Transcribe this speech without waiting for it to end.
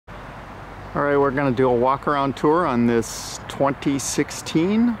All right, we're going to do a walk-around tour on this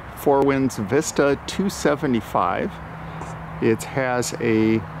 2016 Four Winns Vista 275. It has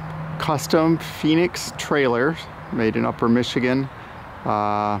a custom Phoenix trailer made in Upper Michigan,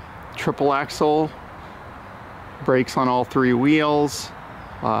 triple axle, brakes on all three wheels,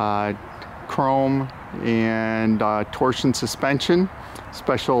 chrome and torsion suspension,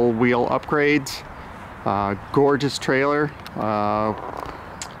 special wheel upgrades, gorgeous trailer.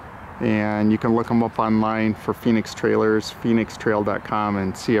 And you can look them up online for Phoenix trailers, phoenixtrail.com,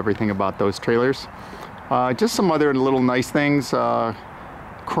 and see everything about those trailers. Just some other little nice things.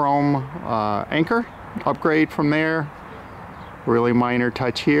 Chrome anchor upgrade from there. Really minor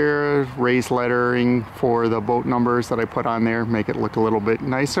touch here. Raised lettering for the boat numbers that I put on there, make it look a little bit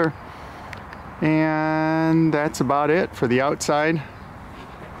nicer. And that's about it for the outside.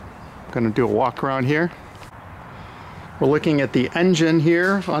 I'm gonna do a walk around here. We're looking at the engine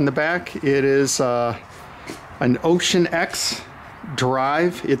here on the back. It is an Ocean X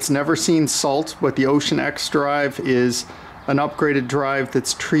drive. It's never seen salt, but the Ocean X drive is an upgraded drive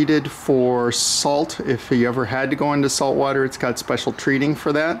that's treated for salt. If you ever had to go into salt water, it's got special treating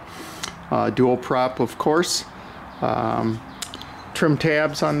for that. Dual prop, of course. Trim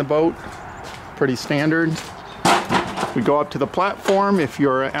tabs on the boat, pretty standard. We go up to the platform. If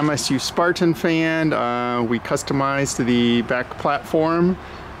you're an MSU Spartan fan, we customized the back platform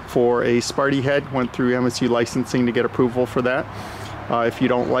for a Sparty head. Went through MSU licensing to get approval for that. If you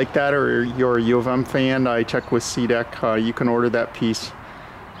don't like that, or you're a U of M fan, I checked with CDEC. You can order that piece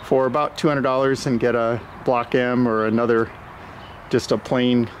for about $200 and get a Block M or another, just a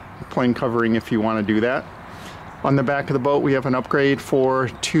plain covering if you want to do that. On the back of the boat, we have an upgrade for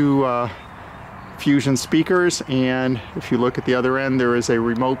two Fusion speakers, and if you look at the other end, there is a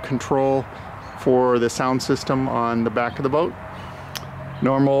remote control for the sound system on the back of the boat.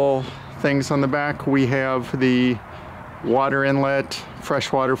 Normal things on the back, we have the water inlet,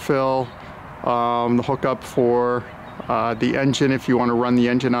 freshwater fill, the hookup for the engine. If you want to run the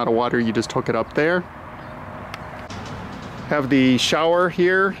engine out of water, you just hook it up there. Have the shower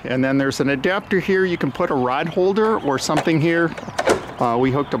here, and then there's an adapter here. You can put a rod holder or something here.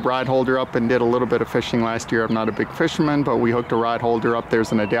 We hooked a rod holder up and did a little bit of fishing last year. I'm not a big fisherman, but we hooked a rod holder up.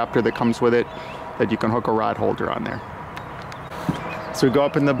 There's an adapter that comes with it that you can hook a rod holder on there. So we go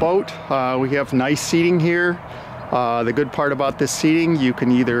up in the boat. We have nice seating here. The good part about this seating, you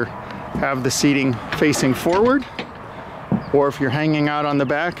can either have the seating facing forward, or if you're hanging out on the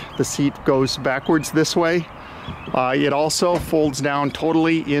back, the seat goes backwards this way. It also folds down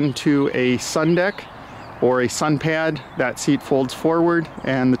totally into a sun deck or a sun pad. That seat folds forward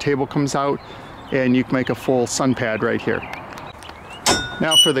and the table comes out, and you can make a full sun pad right here.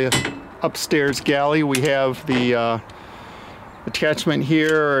 Now for the upstairs galley, we have the attachment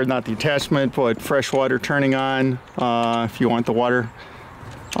here, or not the attachment, but freshwater turning on. If you want the water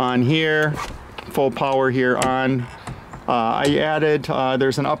on here, full power here on. I added,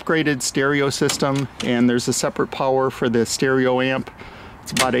 there's an upgraded stereo system, and there's a separate power for the stereo amp.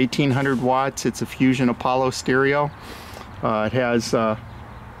 It's about 1800 watts. It's a Fusion Apollo stereo. It has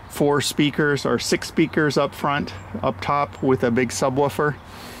 4 speakers or 6 speakers up front, up top, with a big subwoofer.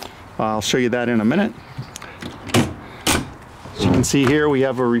 I'll show you that in a minute. As you can see here, we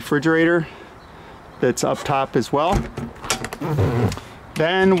have a refrigerator that's up top as well.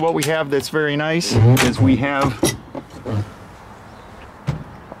 Then what we have that's very nice is we have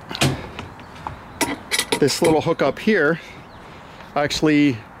this little hookup here.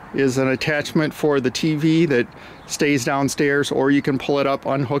 Actually is an attachment for the TV that stays downstairs, or you can pull it up,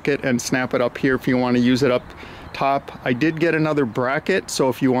 unhook it, and snap it up here if you want to use it up top. I did get another bracket, so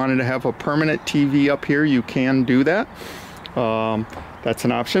if you wanted to have a permanent TV up here, you can do that. That's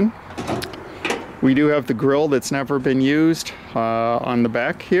an option. We do have the grill that's never been used on the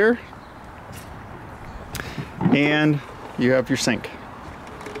back here, and you have your sink.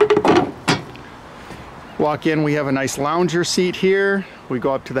 Walk in, we have a nice lounger seat here. We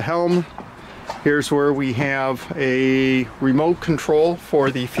go up to the helm. Here's where we have a remote control for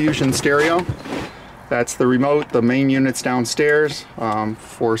the Fusion stereo. That's the remote. The main unit's downstairs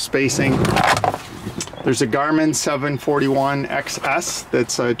for spacing. There's a Garmin 741 XS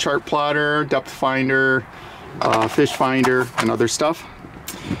that's a chart plotter, depth finder, fish finder, and other stuff.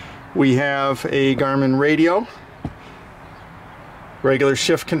 We have a Garmin radio, regular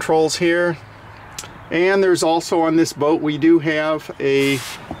shift controls here. And there's also on this boat, we do have a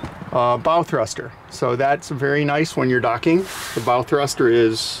bow thruster. So that's very nice when you're docking. The bow thruster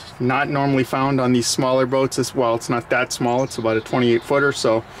is not normally found on these smaller boats as well. It's not that small, it's about a 28 footer,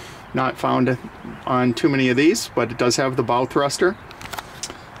 so not found on too many of these, but it does have the bow thruster.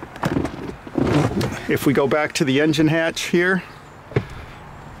 If we go back to the engine hatch here,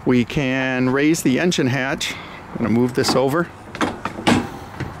 we can raise the engine hatch. I'm going to move this over.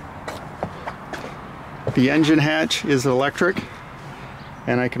 The engine hatch is electric,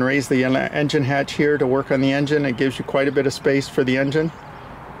 and I can raise the engine hatch here to work on the engine. It gives you quite a bit of space for the engine.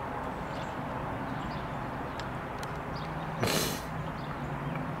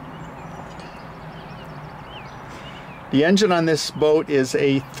 The engine on this boat is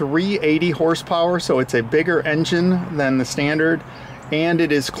a 380 horsepower, so it's a bigger engine than the standard, and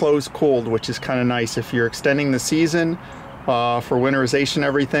it is closed cooled, which is kind of nice. If you're extending the season for winterization,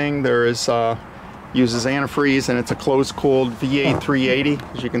 everything, there is uses antifreeze, and it's a closed cooled V8 380.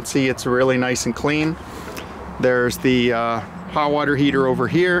 As you can see, it's really nice and clean. There's the hot water heater over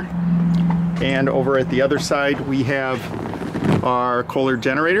here, and over at the other side we have our Kohler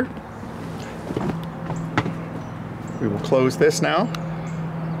generator. We will close this now.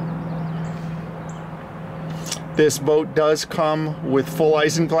 This boat does come with full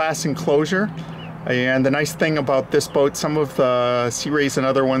isinglass enclosure, and the nice thing about this boat, some of the Sea Rays and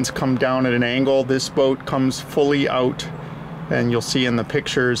other ones come down at an angle. This boat comes fully out, and you'll see in the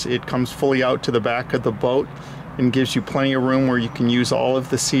pictures it comes fully out to the back of the boat and gives you plenty of room where you can use all of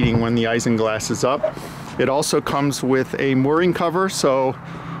the seating when the isinglass is up. It also comes with a mooring cover, so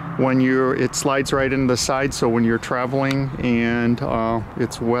when it slides right into the side, so when you're traveling and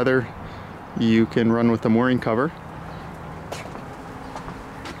it's weather, you can run with the mooring cover.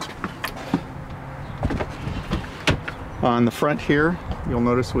 On the front here, you'll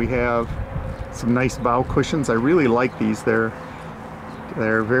notice we have some nice bow cushions. I really like these. They're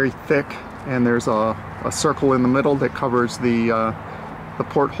very thick, and there's a circle in the middle that covers the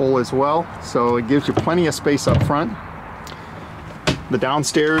porthole as well, so it gives you plenty of space up front. The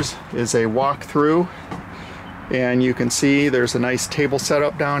downstairs is a walk-through, and you can see there's a nice table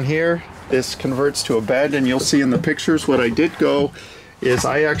setup down here. This converts to a bed, and you'll see in the pictures what I did go is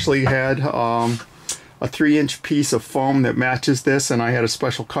I actually had a 3-inch piece of foam that matches this, and I had a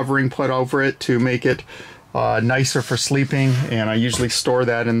special covering put over it to make it nicer for sleeping, and I usually store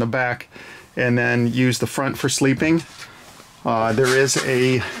that in the back and then use the front for sleeping. There is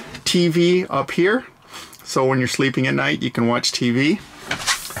a TV up here, so when you're sleeping at night you can watch TV.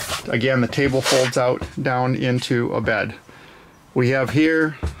 Again, the table folds out down into a bed. We have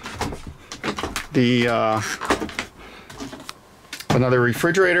here the another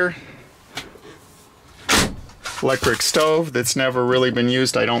refrigerator, electric stove that's never really been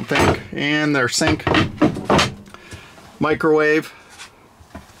used, I don't think, and their sink, microwave,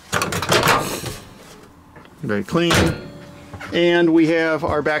 very clean, and we have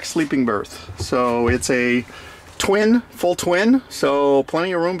our back sleeping berth. So it's a twin, full twin, so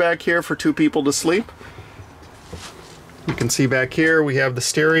plenty of room back here for 2 people to sleep. You can see back here we have the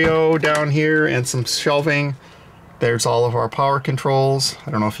stereo down here and some shelving. There's all of our power controls.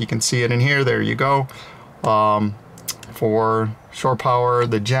 I don't know if you can see it in here. There you go. For shore power,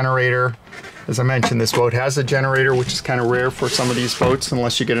 the generator. As I mentioned, this boat has a generator, which is kind of rare for some of these boats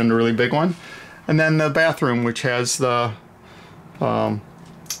unless you get into a really big one. And then the bathroom, which has the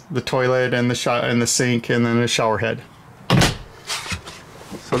toilet and the sink, and then a shower head.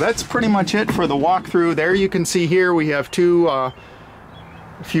 So that's pretty much it for the walkthrough. There you can see here we have 2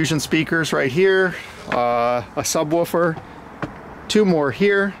 Fusion speakers right here, a subwoofer, 2 more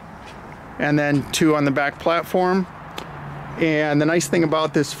here, and then 2 on the back platform. And the nice thing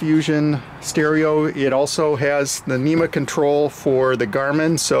about this Fusion stereo, it also has the NEMA control for the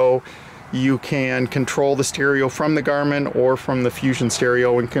Garmin, so you can control the stereo from the Garmin or from the Fusion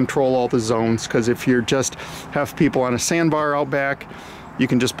stereo and control all the zones, because if you just have people on a sandbar out back, you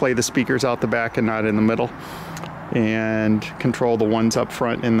can just play the speakers out the back and not in the middle, and control the ones up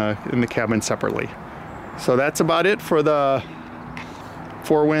front in the cabin separately. So that's about it for the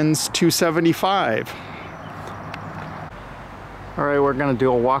Four Winns 275. All right, we're going to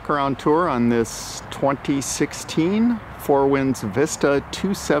do a walk around tour on this 2016 Four Winns Vista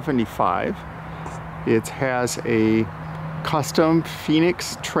 275. It has a custom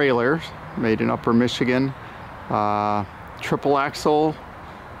Phoenix trailer made in Upper Michigan, triple axle,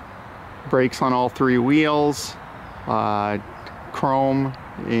 brakes on all 3 wheels, chrome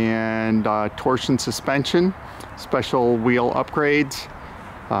and torsion suspension, special wheel upgrades,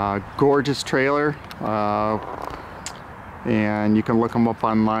 gorgeous trailer, and you can look them up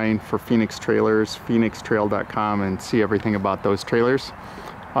online for Phoenix trailers, phoenixtrail.com, and see everything about those trailers.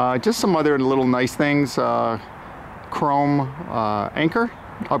 Just some other little nice things, chrome anchor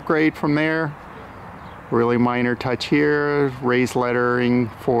upgrade from there, really minor touch here, raised lettering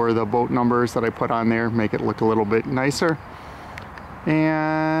for the boat numbers that I put on there, make it look a little bit nicer.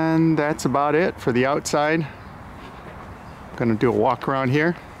 And that's about it for the outside. I'm gonna do a walk around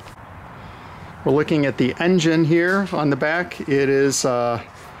here. We're looking at the engine here on the back. It is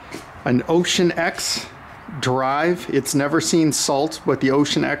an Ocean X drive. It's never seen salt, but the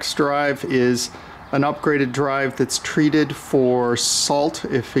Ocean X drive is an upgraded drive that's treated for salt.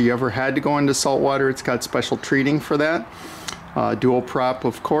 If you ever had to go into salt water, it's got special treating for that. Dual prop,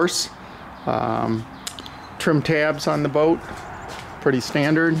 of course. Trim tabs on the boat, pretty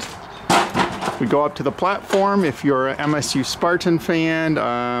standard. We go up to the platform. If you're a MSU Spartan fan,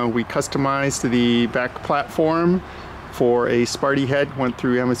 we customized the back platform for a Sparty head. Went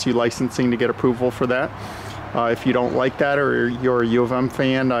through MSU licensing to get approval for that. If you don't like that, or you're a U of M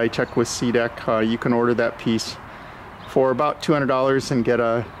fan, I checked with CDEC. You can order that piece for about $200 and get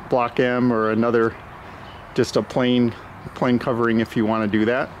a Block M or another, just a plain covering if you want to do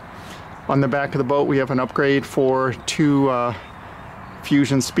that. On the back of the boat, we have an upgrade for 2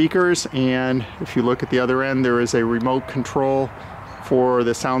 Fusion speakers, and if you look at the other end, there is a remote control for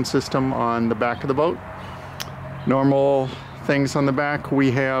the sound system on the back of the boat. Normal things on the back,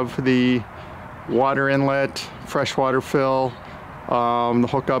 we have the water inlet, freshwater fill, the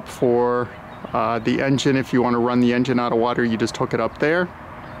hookup for the engine. If you want to run the engine out of water, you just hook it up there.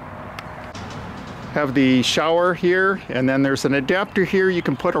 Have the shower here, and then there's an adapter here. You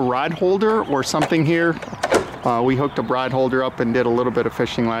can put a rod holder or something here. We hooked a rod holder up and did a little bit of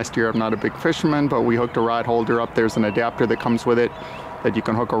fishing last year. I'm not a big fisherman, but we hooked a rod holder up. There's an adapter that comes with it that you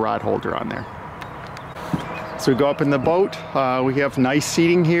can hook a rod holder on there. So we go up in the boat. We have nice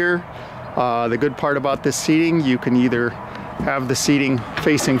seating here. The good part about this seating, you can either have the seating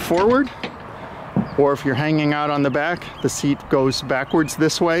facing forward, or if you're hanging out on the back, the seat goes backwards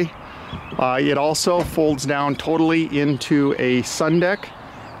this way. It also folds down totally into a sun deck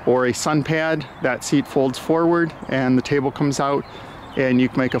or a sun pad. That seat folds forward and the table comes out, and you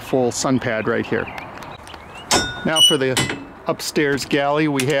can make a full sun pad right here. Now for the upstairs galley,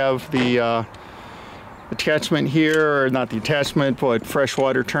 we have the attachment here, or not the attachment, but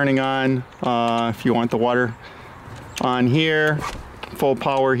freshwater turning on. If you want the water on here, full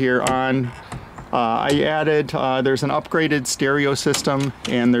power here on. I added, there's an upgraded stereo system,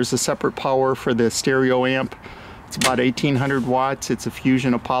 and there's a separate power for the stereo amp. It's about 1800 watts. It's a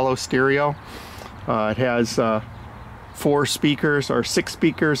Fusion Apollo stereo. It has 4 speakers or 6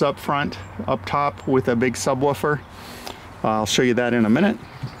 speakers up front, up top, with a big subwoofer. I'll show you that in a minute.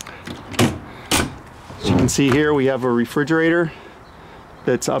 As you can see here, we have a refrigerator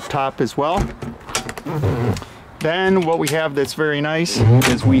that's up top as well. Then what we have that's very nice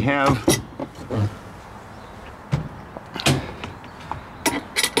is we have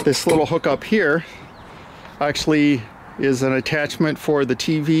this little hookup here. Actually is an attachment for the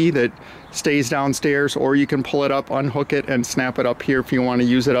TV that stays downstairs, or you can pull it up, unhook it, and snap it up here if you want to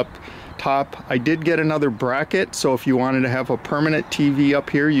use it up top. I did get another bracket, so if you wanted to have a permanent TV up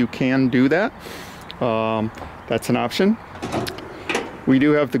here, you can do that. That's an option. We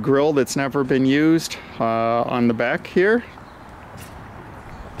do have the grill that's never been used on the back here,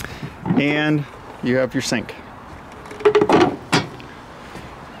 and you have your sink.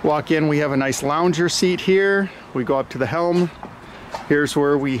 Walk in, we have a nice lounger seat here. We go up to the helm. Here's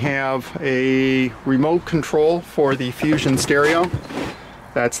where we have a remote control for the Fusion stereo.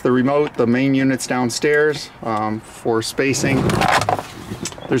 That's the remote. The main unit's downstairs for spacing.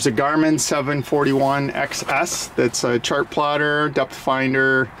 There's a Garmin 741 XS that's a chart plotter, depth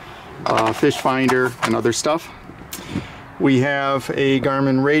finder, fish finder, and other stuff. We have a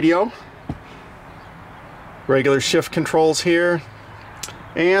Garmin radio, regular shift controls here.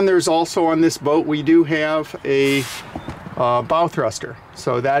 And there's also, on this boat, we do have a bow thruster.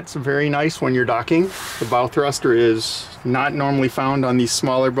 So that's very nice when you're docking. The bow thruster is not normally found on these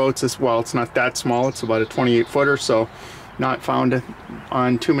smaller boats as well. It's not that small, it's about a 28 footer, so not found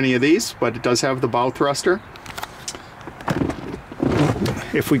on too many of these, but it does have the bow thruster.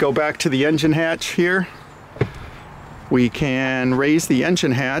 If we go back to the engine hatch here, we can raise the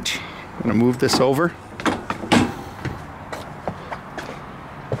engine hatch. I'm going to move this over.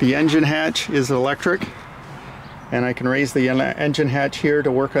 The engine hatch is electric, and I can raise the engine hatch here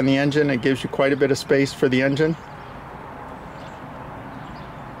to work on the engine. It gives you quite a bit of space for the engine.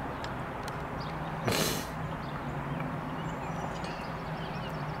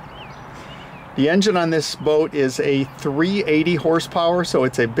 The engine on this boat is a 380 horsepower, so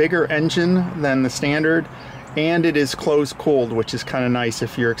it's a bigger engine than the standard, and it is closed cooled, which is kind of nice.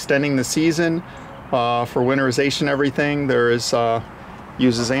 If you're extending the season for winterization, everything, there is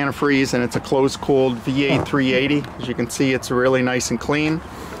uses antifreeze, and it's a closed cooled V8 380. As you can see, it's really nice and clean.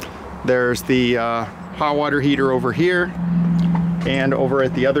 There's the hot water heater over here. And over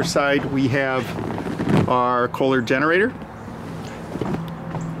at the other side, we have our Kohler generator.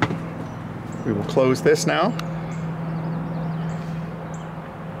 We will close this now.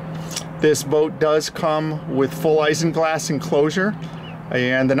 This boat does come with full isinglass enclosure.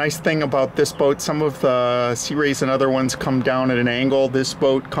 And the nice thing about this boat, some of the Sea Rays and other ones come down at an angle. This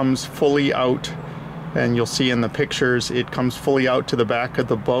boat comes fully out, and you'll see in the pictures, it comes fully out to the back of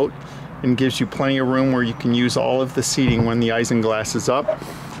the boat and gives you plenty of room where you can use all of the seating when the isinglass is up.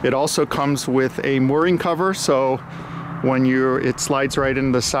 It also comes with a mooring cover, so when it slides right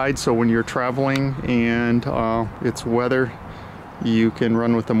into the side, so when you're traveling and it's weather, you can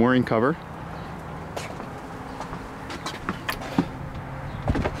run with the mooring cover.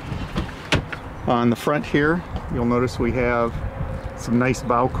 On the front here, you'll notice we have some nice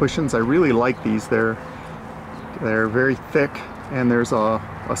bow cushions. I really like these. They're very thick, and there's a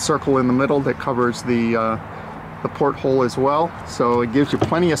circle in the middle that covers the porthole as well, so it gives you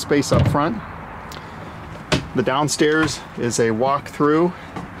plenty of space up front. The downstairs is a walk-through,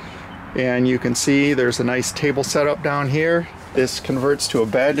 and you can see there's a nice table set up down here. This converts to a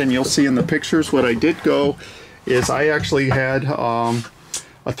bed, and you'll see in the pictures what I did go is I actually had a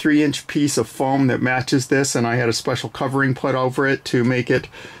 3-inch piece of foam that matches this, and I had a special covering put over it to make it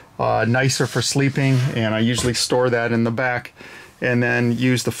nicer for sleeping, and I usually store that in the back and then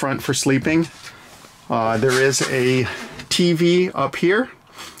use the front for sleeping. There is a TV up here,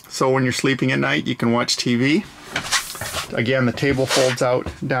 so when you're sleeping at night you can watch TV. Again, the table folds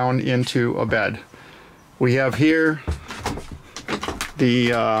out down into a bed. We have here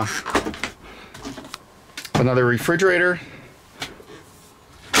the another refrigerator,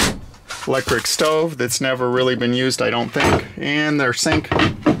 electric stove that's never really been used, I don't think, and their sink,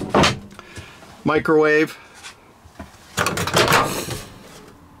 microwave,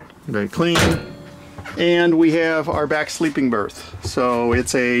 very clean, and we have our back sleeping berth. So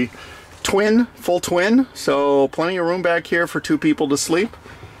it's a twin, full twin, so plenty of room back here for 2 people to sleep.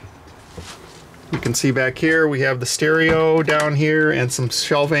 You can see back here we have the stereo down here and some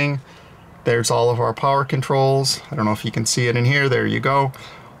shelving. There's all of our power controls. I don't know if you can see it in here. There you go.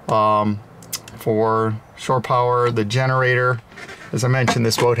 For shore power, the generator. As I mentioned,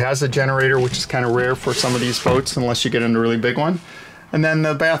 this boat has a generator, which is kind of rare for some of these boats unless you get into a really big one. And then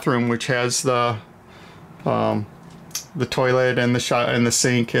the bathroom, which has the toilet and the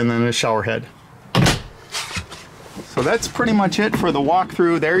sink and then a shower head. So that's pretty much it for the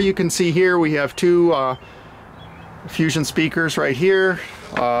walkthrough. There you can see here we have 2 Fusion speakers right here,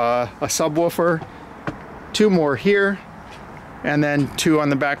 a subwoofer, 2 more here, and then 2 on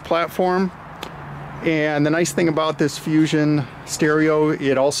the back platform. And the nice thing about this Fusion stereo,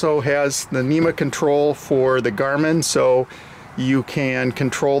 it also has the NEMA control for the Garmin, so you can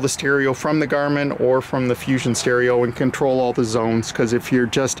control the stereo from the Garmin or from the Fusion stereo and control all the zones, because if you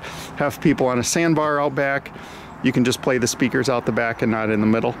just have people on a sandbar out back, you can just play the speakers out the back and not in the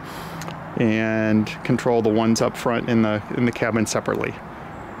middle, and control the ones up front in the cabin separately.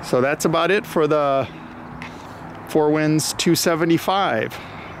 So that's about it for the Four Winns 275.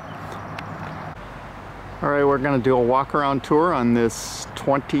 All right, we're going to do a walk around tour on this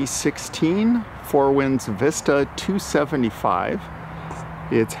 2016 Four Winns Vista 275.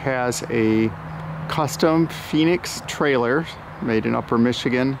 It has a custom Phoenix trailer made in Upper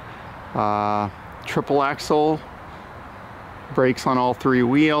Michigan, triple axle, brakes on all 3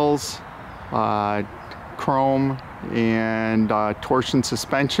 wheels, chrome and torsion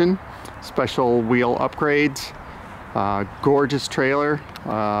suspension, special wheel upgrades, gorgeous trailer.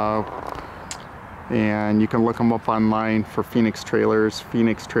 And you can look them up online for Phoenix trailers,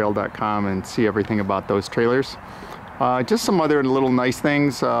 phoenixtrail.com, and see everything about those trailers. Just some other little nice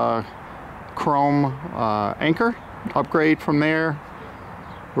things. Chrome anchor upgrade from there.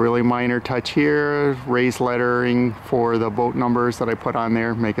 Really minor touch here. Raised lettering for the boat numbers that I put on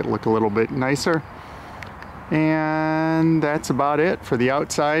there, make it look a little bit nicer. And that's about it for the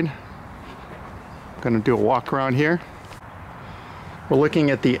outside. I'm gonna do a walk around here. We're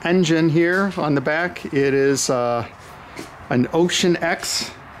looking at the engine here on the back. It is an Ocean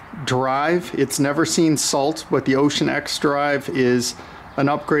X drive. It's never seen salt, but the Ocean X drive is an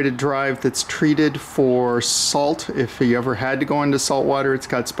upgraded drive that's treated for salt. If you ever had to go into salt water, it's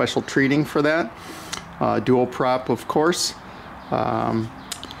got special treating for that. Dual prop, of course.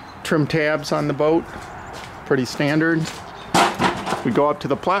 Trim tabs on the boat, pretty standard. We go up to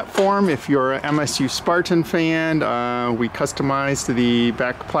the platform. If you're an MSU Spartan fan, we customized the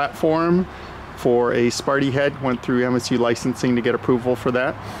back platform for a Sparty head. Went through MSU licensing to get approval for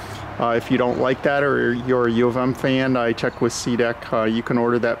that. If you don't like that, or you're a U of M fan, I checked with CDEC. You can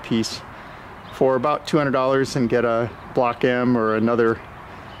order that piece for about $200 and get a Block M or another,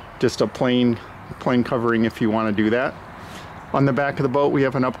 just a plain covering if you want to do that. On the back of the boat we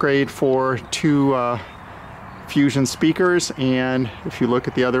have an upgrade for 2 Fusion speakers, and if you look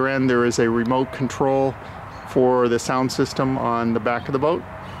at the other end there is a remote control for the sound system on the back of the boat.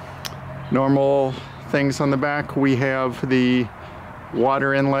 Normal things on the back, we have the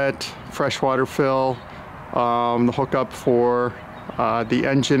water inlet, freshwater fill, the hookup for the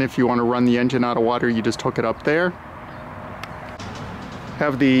engine. If you want to run the engine out of water, you just hook it up there.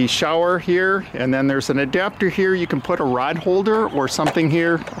 Have the shower here, and then there's an adapter here. You can put a rod holder or something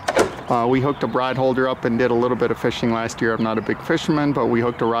here. We hooked a rod holder up and did a little bit of fishing last year. I'm not a big fisherman, but we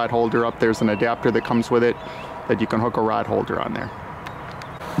hooked a rod holder up. There's an adapter that comes with it that you can hook a rod holder on there.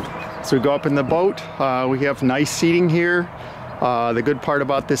 So we go up in the boat. We have nice seating here. The good part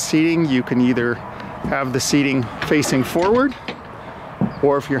about this seating, you can either have the seating facing forward,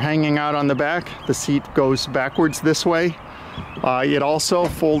 or if you're hanging out on the back, the seat goes backwards this way. It also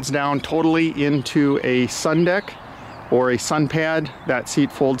folds down totally into a sun deck or a sun pad. That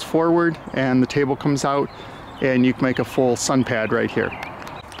seat folds forward and the table comes out, and you can make a full sun pad right here.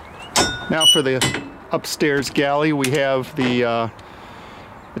 Now for the upstairs galley, we have the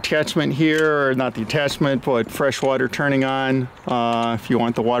attachment here, or not the attachment, but fresh water turning on. If you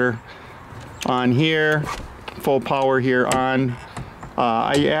want the water on here, full power here on.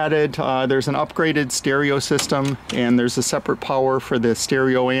 I added, there's an upgraded stereo system, and there's a separate power for the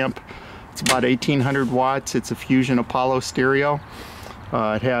stereo amp. It's about 1800 watts. It's a Fusion Apollo stereo.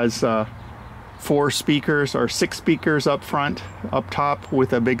 It has 4 speakers or 6 speakers up front, up top,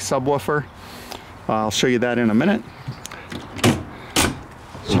 with a big subwoofer. I'll show you that in a minute.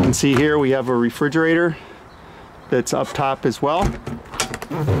 As you can see here, we have a refrigerator that's up top as well.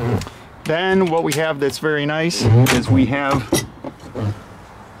 Then what we have that's very nice is we have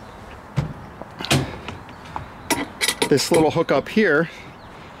this little hookup here.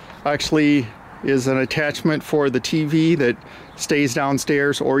 Actually is an attachment for the TV that stays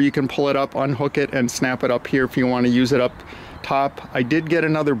downstairs, or you can pull it up, unhook it, and snap it up here if you want to use it up top. I did get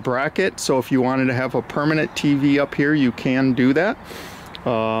another bracket, so if you wanted to have a permanent TV up here, you can do that.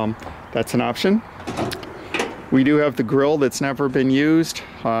 That's an option. We do have the grill that's never been used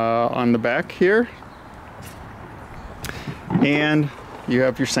on the back here, and you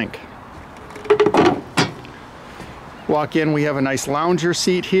have your sink. Walk in, we have a nice lounger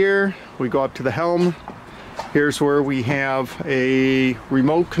seat here. We go up to the helm. Here's where we have a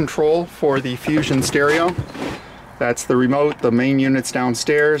remote control for the Fusion stereo. That's the remote. The main unit's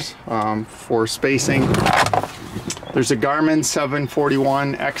downstairs for spacing. There's a Garmin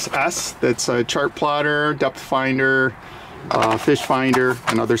 741 XS that's a chart plotter, depth finder, fish finder,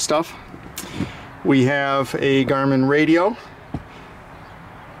 and other stuff. We have a Garmin radio,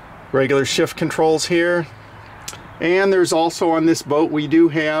 regular shift controls here. And there's also on this boat, we do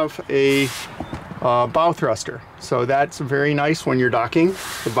have a bow thruster. So that's very nice when you're docking.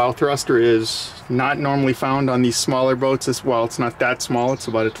 The bow thruster is not normally found on these smaller boats as well. It's not that small, it's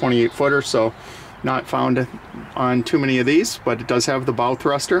about a 28 footer, so not found on too many of these, but it does have the bow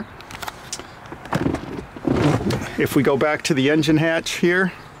thruster. If we go back to the engine hatch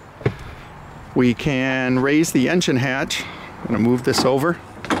here, we can raise the engine hatch. I'm going to move this over.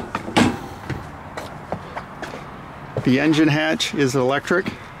 The engine hatch is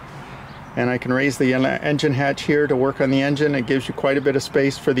electric, and I can raise the engine hatch here to work on the engine. It gives you quite a bit of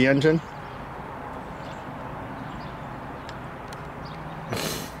space for the engine.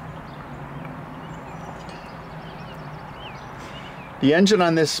 The engine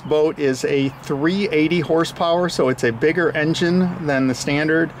on this boat is a 380 horsepower, so it's a bigger engine than the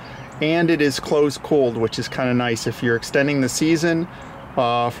standard, and it is closed cooled, which is kind of nice. If you're extending the season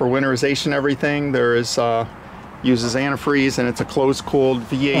for winterization, everything, there is uses antifreeze, and it's a closed cooled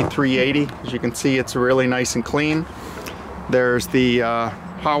V8 380. As you can see, it's really nice and clean. There's the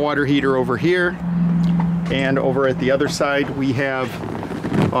hot water heater over here, and over at the other side we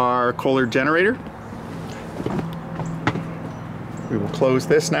have our Kohler generator. We will close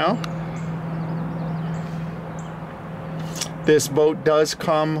this now. This boat does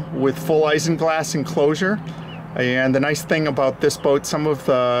come with full isinglass enclosure. And the nice thing about this boat, some of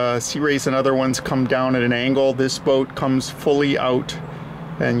the Sea Rays and other ones come down at an angle. This boat comes fully out,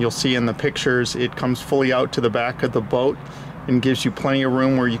 and you'll see in the pictures, it comes fully out to the back of the boat and gives you plenty of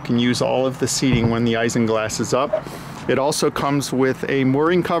room where you can use all of the seating when the isinglass is up. It also comes with a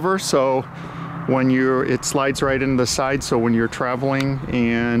mooring cover, so when it slides right into the side, so when you're traveling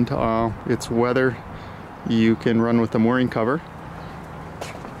and it's weather, you can run with the mooring cover.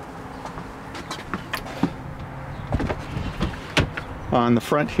 On the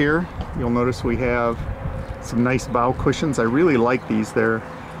front here, you'll notice we have some nice bow cushions. I really like these. They're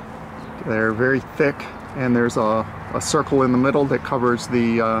very thick, and there's a circle in the middle that covers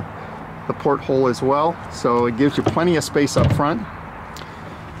the porthole as well, so it gives you plenty of space up front.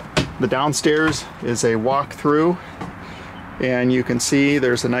 The downstairs is a walk-through, and you can see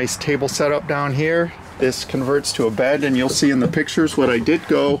there's a nice table setup down here. This converts to a bed, and you'll see in the pictures what I did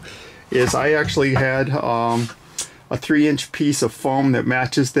go is I actually had a 3-inch piece of foam that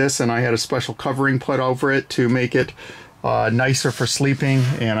matches this, and I had a special covering put over it to make it nicer for sleeping,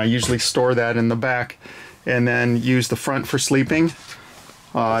 and I usually store that in the back and then use the front for sleeping.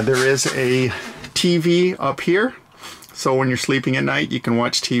 There is a TV up here, so when you're sleeping at night you can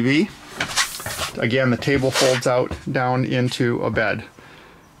watch TV. Again, the table folds out down into a bed.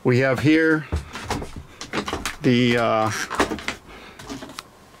 We have here the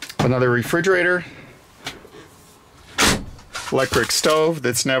another refrigerator, electric stove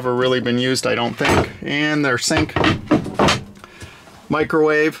that's never really been used, I don't think, and their sink,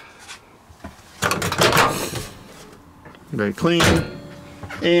 microwave, very clean,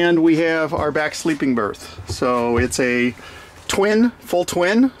 and we have our back sleeping berth. So it's a full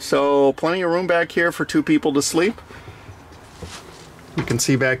twin, so plenty of room back here for 2 people to sleep. You can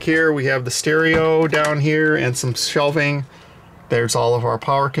see back here we have the stereo down here and some shelving. There's all of our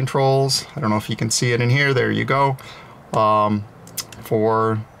power controls. I don't know if you can see it in here. There you go.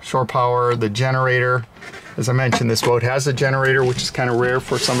 For shore power, the generator. As I mentioned, this boat has a generator, which is kind of rare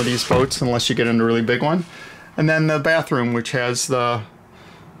for some of these boats unless you get into a really big one. And then the bathroom, which has the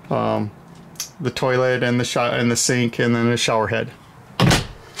toilet and the sink and then a shower head.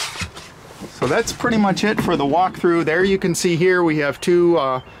 So that's pretty much it for the walkthrough. There you can see here we have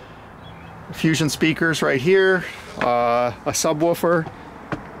 2 Fusion speakers right here, a subwoofer,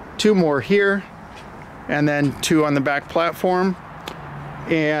 2 more here, and then 2 on the back platform.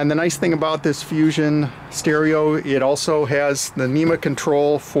 And the nice thing about this Fusion stereo, it also has the NEMA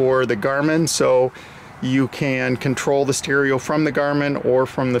control for the Garmin, so you can control the stereo from the Garmin or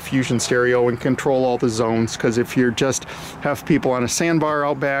from the Fusion stereo and control all the zones, because if you just have people on a sandbar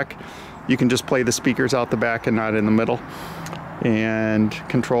out back, you can just play the speakers out the back and not in the middle, and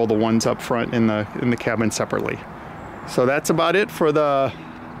control the ones up front in the cabin separately. So that's about it for the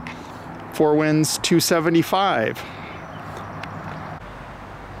Four Winns 275.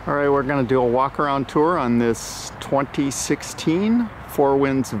 All right, we're going to do a walk around tour on this 2016 Four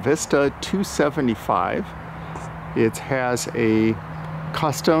Winns Vista 275. It has a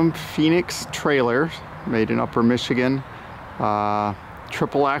custom Phoenix trailer made in Upper Michigan,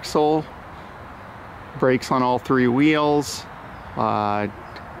 triple axle, brakes on all 3 wheels,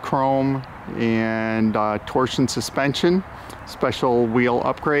 chrome and torsion suspension, special wheel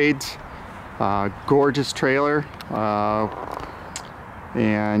upgrades, gorgeous trailer,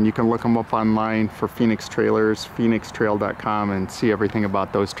 and you can look them up online for Phoenix trailers, phoenixtrail.com, and see everything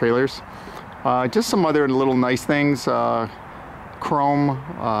about those trailers. Just some other little nice things, chrome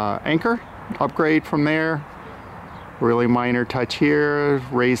anchor upgrade from there, really minor touch here,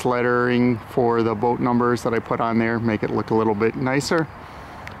 raised lettering for the boat numbers that I put on there, make it look a little bit nicer.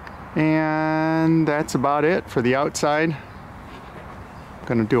 And that's about it for the outside. I'm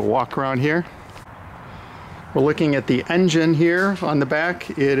gonna do a walk around here. We're looking at the engine here on the back.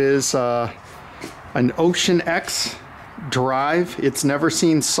 It is an Ocean X drive. It's never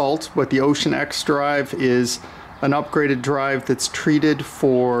seen salt, but the Ocean X drive is an upgraded drive that's treated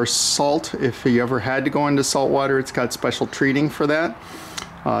for salt. If you ever had to go into salt water, it's got special treating for that.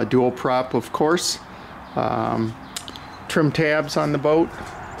 Dual prop, of course. Trim tabs on the boat,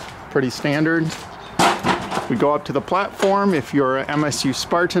 pretty standard. We go up to the platform. If you're a MSU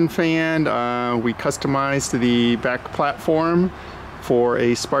Spartan fan, we customized the back platform for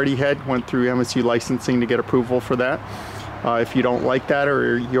a Sparty head. Went through MSU licensing to get approval for that. If you don't like that,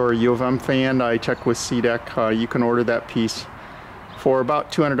 or you're a U of M fan, I check with CDEC. You can order that piece for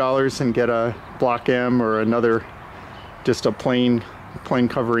about $200 and get a Block M or another, just a plain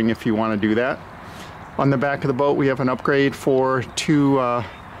covering if you want to do that. On the back of the boat, we have an upgrade for 2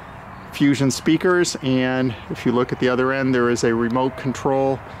 Fusion speakers, and if you look at the other end, there is a remote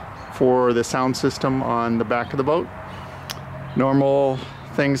control for the sound system on the back of the boat. Normal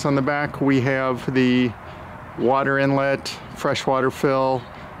things on the back, we have the water inlet, freshwater fill,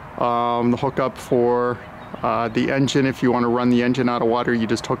 the hookup for the engine. If you want to run the engine out of water, you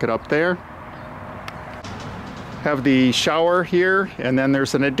just hook it up there. Have the shower here, and then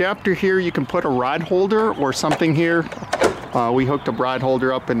there's an adapter here. You can put a rod holder or something here. We hooked a rod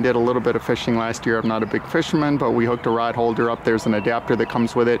holder up and did a little bit of fishing last year. I'm not a big fisherman, but we hooked a rod holder up. There's an adapter that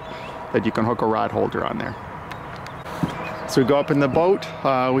comes with it that you can hook a rod holder on there. So we go up in the boat.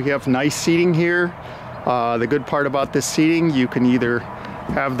 We have nice seating here. The good part about this seating, you can either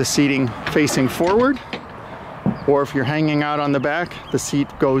have the seating facing forward, or if you're hanging out on the back, the seat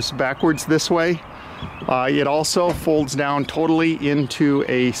goes backwards this way. It also folds down totally into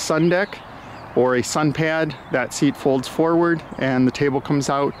a sun deck or a sun pad. That seat folds forward and the table comes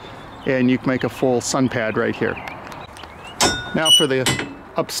out, and you can make a full sun pad right here. Now for the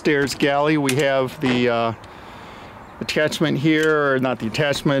upstairs galley, we have the attachment here, or not the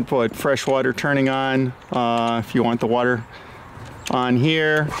attachment, but fresh water turning on if you want the water on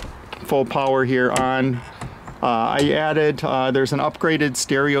here, full power here on. I added, there's an upgraded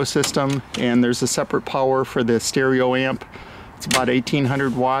stereo system, and there's a separate power for the stereo amp. It's about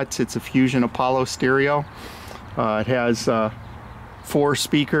 1800 watts. It's a Fusion Apollo stereo. It has 4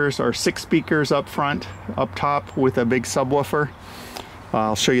 speakers or 6 speakers up front, up top, with a big subwoofer.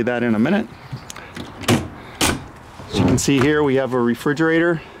 I'll show you that in a minute. As you can see here, we have a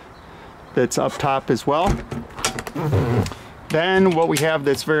refrigerator that's up top as well. Then what we have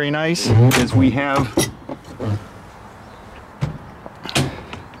that's very nice is we have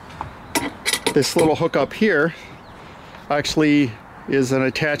this little hookup here. Actually is an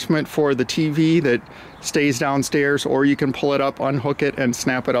attachment for the TV that stays downstairs, or you can pull it up, unhook it, and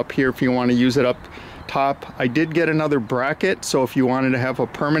snap it up here if you want to use it up top. I did get another bracket, so if you wanted to have a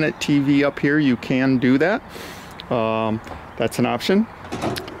permanent TV up here, you can do that. That's an option.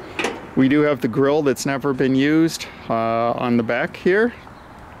 We do have the grill that's never been used on the back here,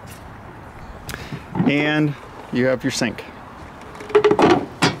 and you have your sink.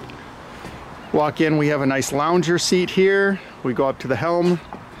 Walk in, we have a nice lounger seat here. We go up to the helm.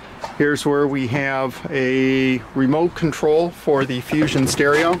 Here's where we have a remote control for the Fusion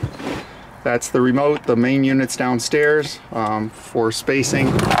stereo. That's the remote. The main unit's downstairs for spacing.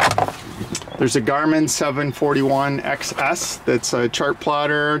 There's a Garmin 741 XS that's a chart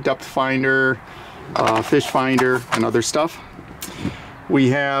plotter, depth finder, fish finder, and other stuff. We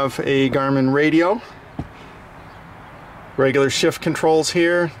have a Garmin radio, regular shift controls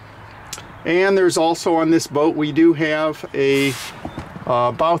here. And there's also, on this boat, we do have a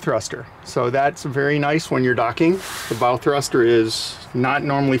bow thruster. So that's very nice when you're docking. The bow thruster is not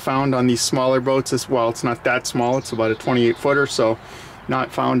normally found on these smaller boats as well. It's not that small, it's about a 28 footer, so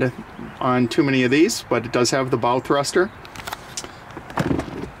not found on too many of these, but it does have the bow thruster.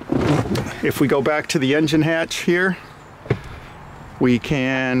 If we go back to the engine hatch here, we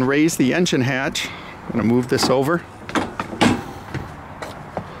can raise the engine hatch. I'm going to move this over.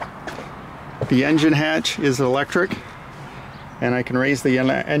 The engine hatch is electric, and I can raise the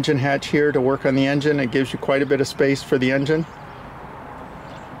engine hatch here to work on the engine. It gives you quite a bit of space for the engine.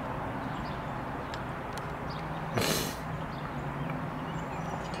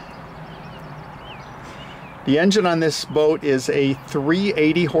 The engine on this boat is a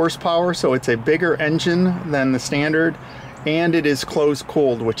 380 horsepower, so it's a bigger engine than the standard, and it is closed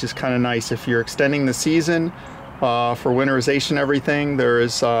cooled, which is kind of nice. If you're extending the season for winterization, everything, there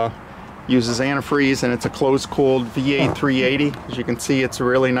is uses antifreeze, and it's a closed cooled V8 380. As you can see, it's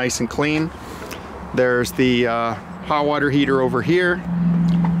really nice and clean. There's the hot water heater over here,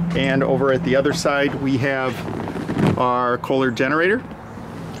 and over at the other side we have our Kohler generator.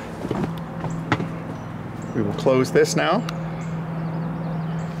 We will close this now.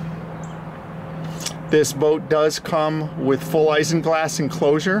 This boat does come with full isinglass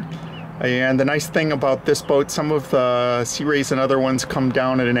enclosure. And the nice thing about this boat, some of the Sea Rays and other ones come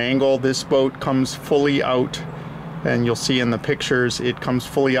down at an angle. This boat comes fully out, and you'll see in the pictures, it comes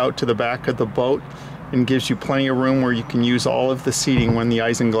fully out to the back of the boat and gives you plenty of room where you can use all of the seating when the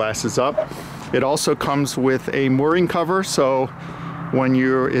isinglass is up. It also comes with a mooring cover, so when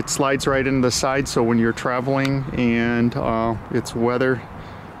it slides right into the side, so when you're traveling and it's weather,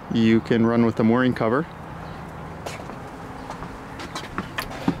 you can run with the mooring cover.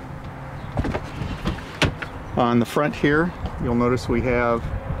 On the front here, you'll notice we have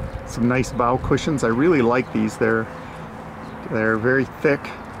some nice bow cushions. I really like these. They're very thick,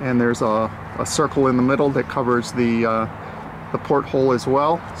 and there's a circle in the middle that covers the porthole as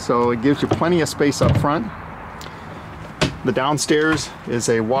well. So it gives you plenty of space up front. The downstairs is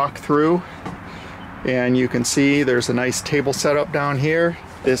a walk-through, and you can see there's a nice table setup down here.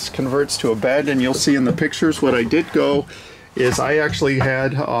 This converts to a bed, and you'll see in the pictures what I did go is I actually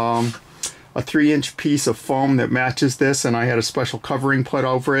had a 3-inch piece of foam that matches this, and I had a special covering put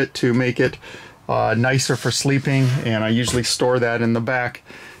over it to make it nicer for sleeping, and I usually store that in the back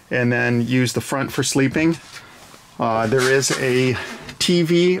and then use the front for sleeping. There is a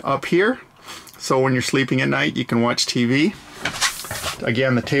TV up here, so when you're sleeping at night you can watch TV.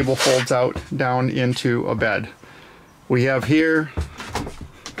 Again, the table folds out down into a bed. We have here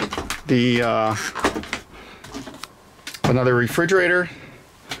the another refrigerator,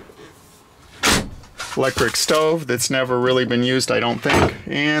 electric stove that's never really been used, I don't think,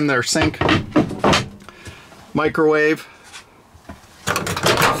 and their sink, microwave,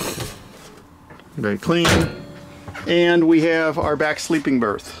 very clean, and we have our back sleeping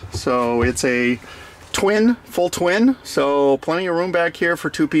berth. So it's a twin, full twin, so plenty of room back here for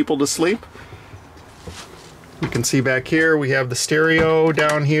 2 people to sleep. You can see back here we have the stereo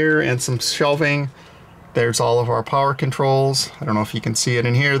down here and some shelving. There's all of our power controls. I don't know if you can see it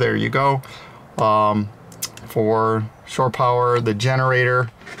in here. There you go. For shore power, the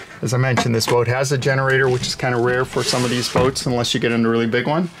generator. As I mentioned, this boat has a generator, which is kind of rare for some of these boats unless you get into a really big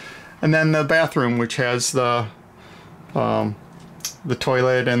one. And then the bathroom, which has the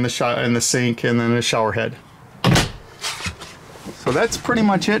toilet and the sink and then a shower head. So that's pretty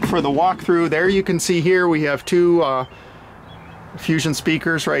much it for the walkthrough. There you can see here we have 2 Fusion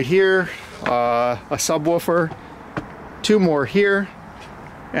speakers right here, a subwoofer, 2 more here,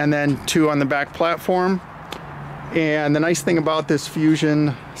 and then 2 on the back platform. And the nice thing about this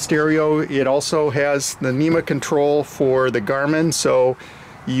Fusion stereo, it also has the NEMA control for the Garmin, so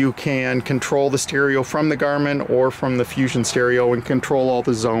you can control the stereo from the Garmin or from the Fusion stereo and control all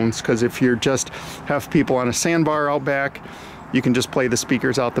the zones, because if you just have people on a sandbar out back, you can just play the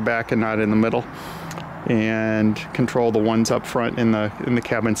speakers out the back and not in the middle, and control the ones up front in the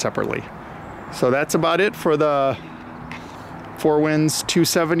cabin separately. So that's about it for the Four Winns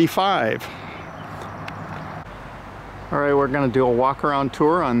 275. All right, we're gonna do a walk around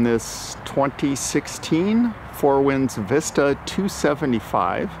tour on this 2016 Four Winns Vista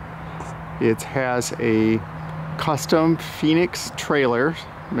 275. It has a custom Phoenix trailer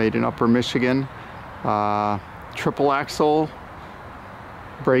made in Upper Michigan, triple axle,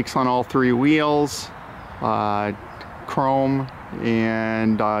 brakes on all 3 wheels, chrome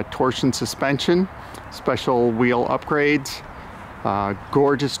and torsion suspension, special wheel upgrades,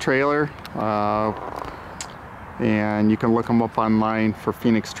 gorgeous trailer, and you can look them up online for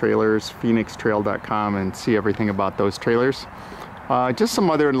Phoenix trailers, phoenixtrail.com, and see everything about those trailers. Just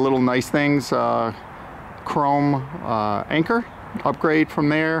some other little nice things, chrome anchor upgrade from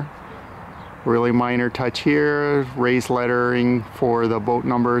there, really minor touch here, raised lettering for the boat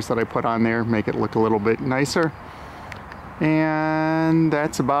numbers that I put on there, make it look a little bit nicer. And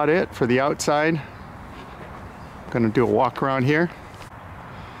that's about it for the outside. I'm gonna do a walk around here.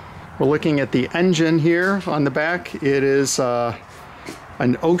 We're looking at the engine here on the back. It is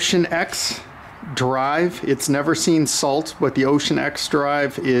an Ocean X drive. It's never seen salt, but the Ocean X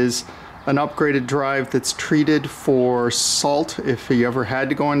drive is an upgraded drive that's treated for salt. If you ever had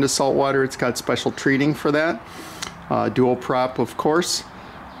to go into salt water, it's got special treating for that. Dual prop, of course.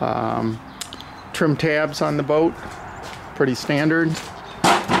 Trim tabs on the boat, pretty standard.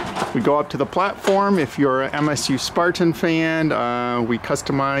 We go up to the platform. If you're an MSU Spartan fan, we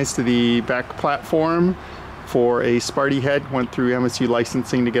customized the back platform for a Sparty head. Went through MSU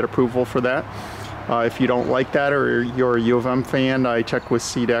licensing to get approval for that. If you don't like that, or you're a U of M fan, I checked with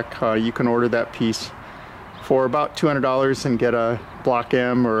CDEC. You can order that piece for about $200 and get a Block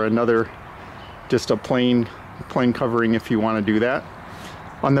M or another, just a plain covering if you want to do that.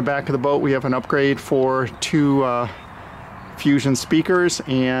 On the back of the boat, we have an upgrade for 2 Fusion speakers,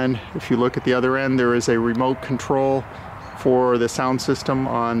 and if you look at the other end, there is a remote control for the sound system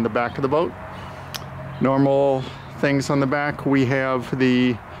on the back of the boat. Normal things on the back, we have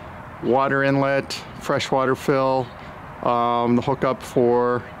the water inlet, freshwater fill, the hookup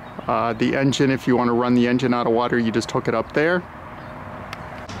for the engine. If you want to run the engine out of water, you just hook it up there.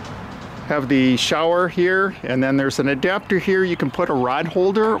 Have the shower here, and then there's an adapter here. You can put a rod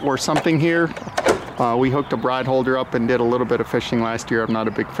holder or something here. We hooked a rod holder up and did a little bit of fishing last year. I'm not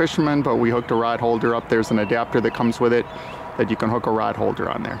a big fisherman, but we hooked a rod holder up. There's an adapter that comes with it that you can hook a rod holder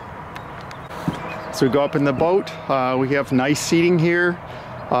on there. So we go up in the boat. We have nice seating here.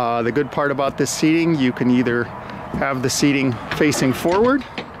 The good part about this seating, you can either have the seating facing forward,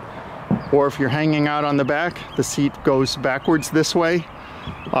 or if you're hanging out on the back, the seat goes backwards this way.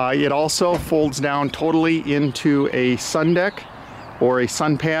 It also folds down totally into a sun deck or a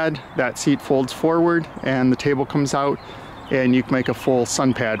sun pad. That seat folds forward and the table comes out, and you can make a full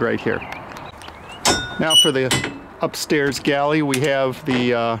sun pad right here. Now for the upstairs galley, we have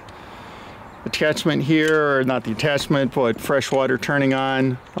the attachment here, or not the attachment, but freshwater turning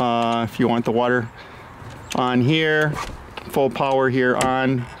on. If you want the water on here, full power here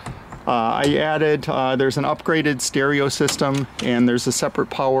on. I added, there's an upgraded stereo system, and there's a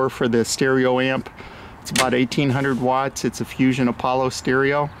separate power for the stereo amp. It's about 1800 watts. It's a Fusion Apollo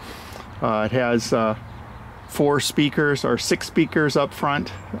stereo. It has 4 speakers or 6 speakers up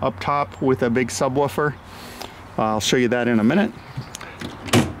front, up top with a big subwoofer. I'll show you that in a minute.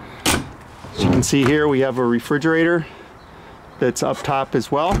 As you can see here, we have a refrigerator that's up top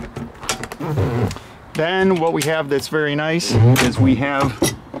as well. Then what we have that's very nice is we have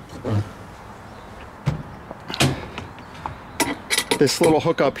this little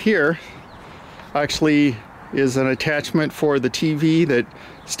hook up here. Actually is an attachment for the TV that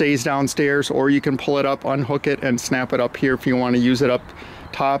stays downstairs, or you can pull it up, unhook it, and snap it up here if you want to use it up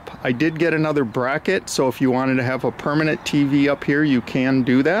top. I did get another bracket, so if you wanted to have a permanent TV up here, you can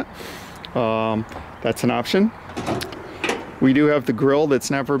do that. That's an option. We do have the grill that's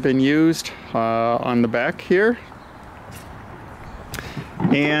never been used on the back here,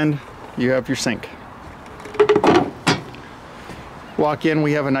 and you have your sink. Walk in,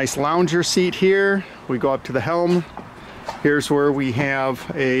 we have a nice lounger seat here. We go up to the helm. Here's where we have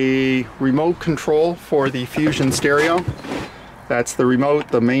a remote control for the Fusion stereo. That's the remote.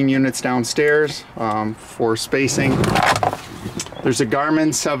 The main unit's downstairs for spacing. There's a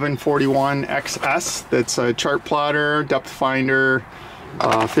Garmin 741 XS that's a chart plotter, depth finder,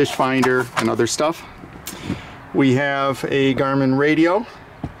 fish finder, and other stuff. We have a Garmin radio,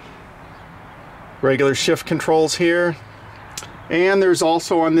 regular shift controls here. And there's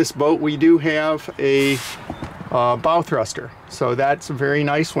also on this boat, we do have a bow thruster. So that's very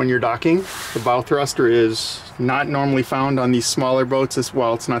nice when you're docking. The bow thruster is not normally found on these smaller boats as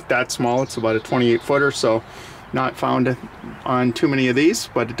well. It's not that small, it's about a 28 footer, so not found on too many of these,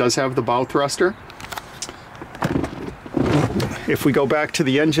 but it does have the bow thruster. If we go back to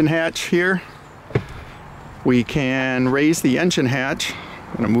the engine hatch here, we can raise the engine hatch.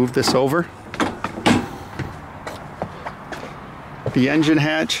 I'm going to move this over. The engine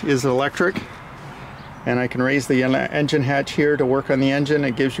hatch is electric, and I can raise the engine hatch here to work on the engine.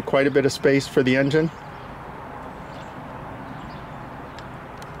 It gives you quite a bit of space for the engine.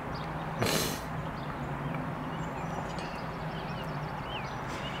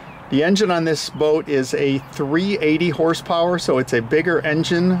 The engine on this boat is a 380 horsepower, so it's a bigger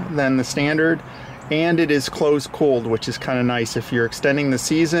engine than the standard, and it is closed cooled, which is kind of nice. If you're extending the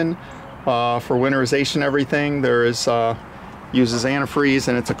season for winterization, everything, there is uses antifreeze,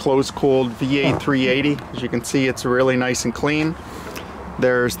 and it's a closed cooled V8 380. As you can see, it's really nice and clean.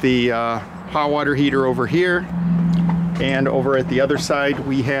 There's the hot water heater over here, and over at the other side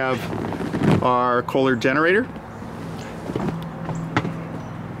we have our Kohler generator.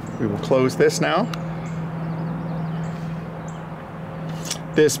 We will close this now.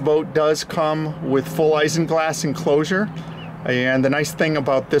 This boat does come with full isinglass enclosure. And the nice thing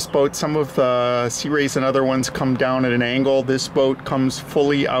about this boat, some of the Sea Rays and other ones come down at an angle. This boat comes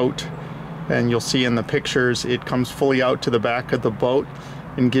fully out, and you'll see in the pictures, it comes fully out to the back of the boat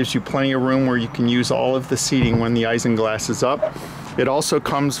and gives you plenty of room where you can use all of the seating when the isinglass is up. It also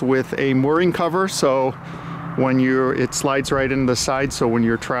comes with a mooring cover, so when it slides right into the side, so when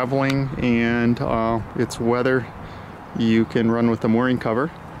you're traveling and it's weather, you can run with the mooring cover.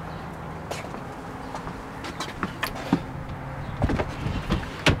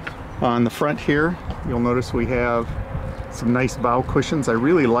 On the front here, you'll notice we have some nice bow cushions. I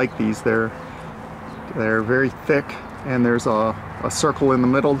really like these. They're very thick, and there's a circle in the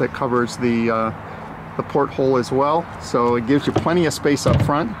middle that covers the porthole as well. So it gives you plenty of space up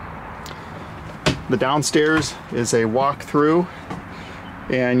front. The downstairs is a walk-through,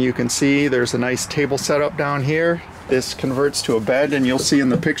 and you can see there's a nice table setup down here. This converts to a bed, and you'll see in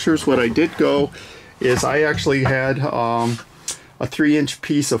the pictures what I did go is I actually had a 3-inch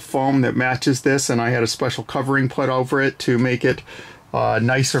piece of foam that matches this, and I had a special covering put over it to make it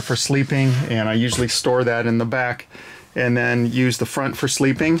nicer for sleeping, and I usually store that in the back and then use the front for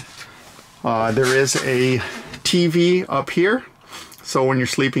sleeping. There is a TV up here, so when you're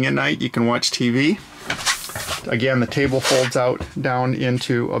sleeping at night you can watch TV. Again, the table folds out down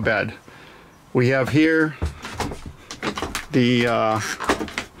into a bed. We have here the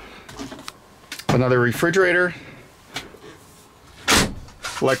another refrigerator,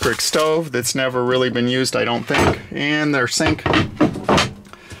 electric stove that's never really been used, I don't think, and their sink,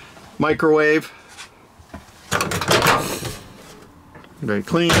 microwave, very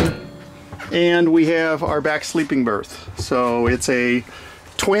clean, and we have our back sleeping berth. So it's a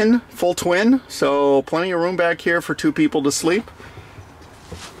twin, full twin, so plenty of room back here for 2 people to sleep.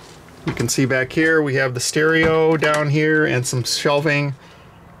 You can see back here we have the stereo down here and some shelving.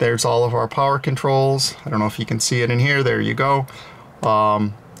 There's all of our power controls. I don't know if you can see it in here. There you go.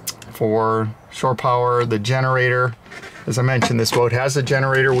 For shore power, the generator. As I mentioned, this boat has a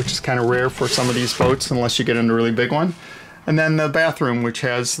generator, which is kind of rare for some of these boats unless you get into a really big one. And then the bathroom, which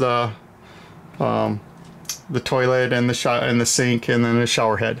has the the toilet and the sink, and then a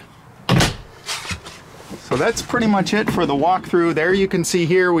shower head. So that's pretty much it for the walkthrough. There you can see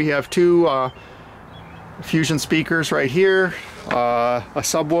here we have two Fusion speakers right here, a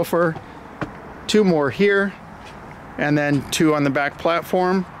subwoofer, two more here, and then two on the back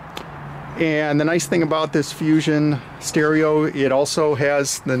platform. And the nice thing about this Fusion stereo, it also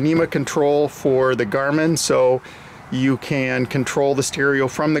has the NEMA control for the Garmin, so you can control the stereo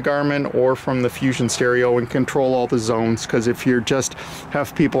from the Garmin or from the Fusion stereo and control all the zones, because if you just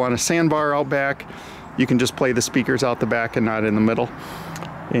have people on a sandbar out back, you can just play the speakers out the back and not in the middle,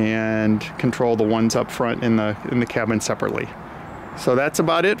 and control the ones up front in the cabin separately. So that's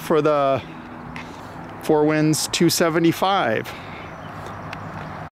about it for the Four Winns 275.